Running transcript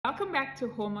Welcome back to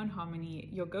Hormone Harmony,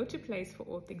 your go-to place for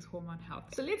all things hormone health.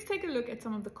 So let's take a look at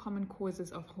some of the common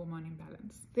causes of hormone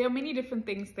imbalance. There are many different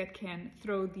things that can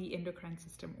throw the endocrine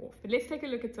system off, but let's take a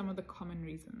look at some of the common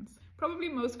reasons. Probably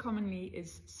most commonly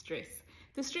is stress.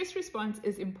 The stress response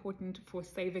is important for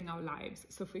saving our lives.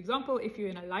 So for example, if you're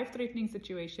in a life-threatening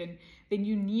situation, then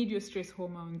you need your stress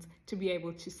hormones to be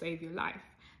able to save your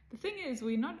life. The thing is,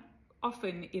 we're not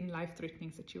often in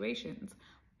life-threatening situations,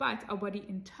 but our body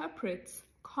interprets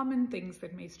common things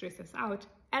that may stress us out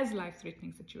as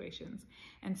life-threatening situations.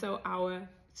 And so our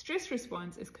stress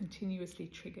response is continuously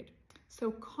triggered.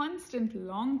 So constant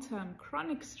long-term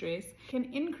chronic stress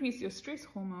can increase your stress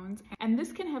hormones, and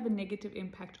this can have a negative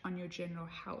impact on your general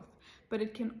health, but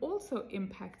it can also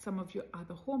impact some of your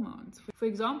other hormones. For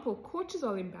example,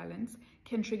 cortisol imbalance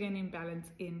can trigger an imbalance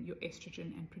in your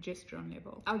estrogen and progesterone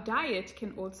level. Our diet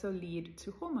can also lead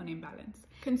to hormone imbalance.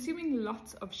 Consuming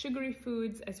lots of sugary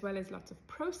foods as well as lots of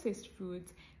processed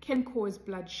foods can cause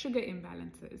blood sugar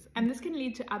imbalances, and this can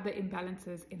lead to other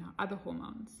imbalances in our other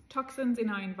hormones. Toxins in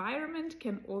our environment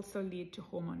can also lead to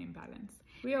hormone imbalance.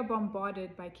 We are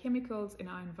bombarded by chemicals in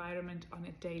our environment on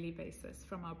a daily basis,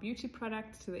 from our beauty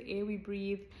products to the air we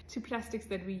breathe to plastics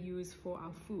that we use for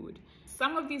our food.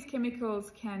 Some of these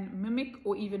chemicals can mimic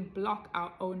or even block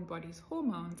our own body's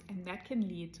hormones, and that can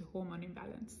lead to hormone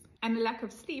imbalance. And a lack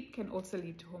of sleep can also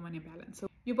lead to hormone imbalance. So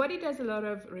your body does a lot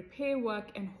of repair work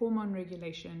and hormone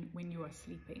regulation when you are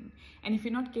sleeping. And if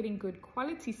you're not getting good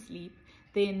quality sleep,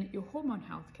 then your hormone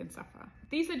health can suffer.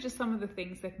 These are just some of the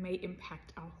things that may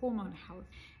impact our hormone health.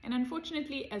 And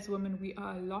unfortunately, as women, we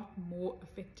are a lot more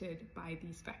affected by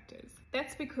these factors.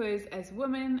 That's because as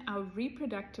women, our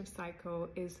reproductive cycle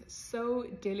is so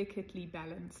delicately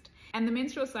balanced, and the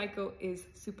menstrual cycle is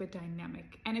super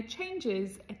dynamic, and it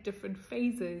changes at different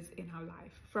phases in our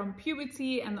life. From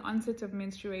puberty and the onset of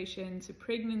menstruation to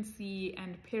pregnancy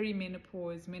and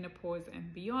perimenopause, menopause,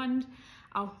 and beyond,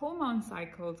 our hormone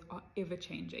cycles are ever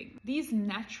changing. These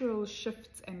natural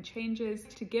shifts and changes,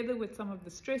 together with some of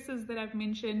the stresses that I've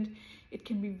mentioned, it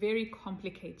can be very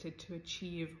complicated to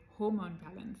achieve hormone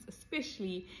balance,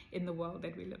 especially in the world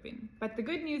that we live in. But the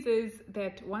good news is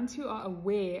that once you are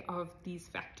aware of these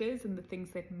factors and the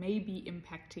things that may be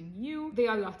impacting you, there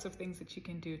are lots of things that you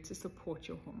can do to support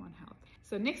your hormone health.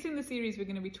 So next in the series, we're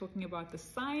going to be talking about the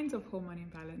signs of hormone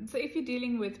imbalance. So if you're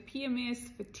dealing with PMS,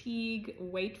 fatigue,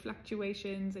 weight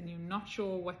fluctuations, and you're not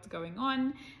sure what's going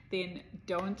on, then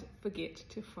don't forget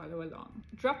to follow along.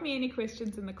 Drop me any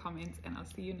questions in the comments, and I'll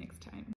see you next time.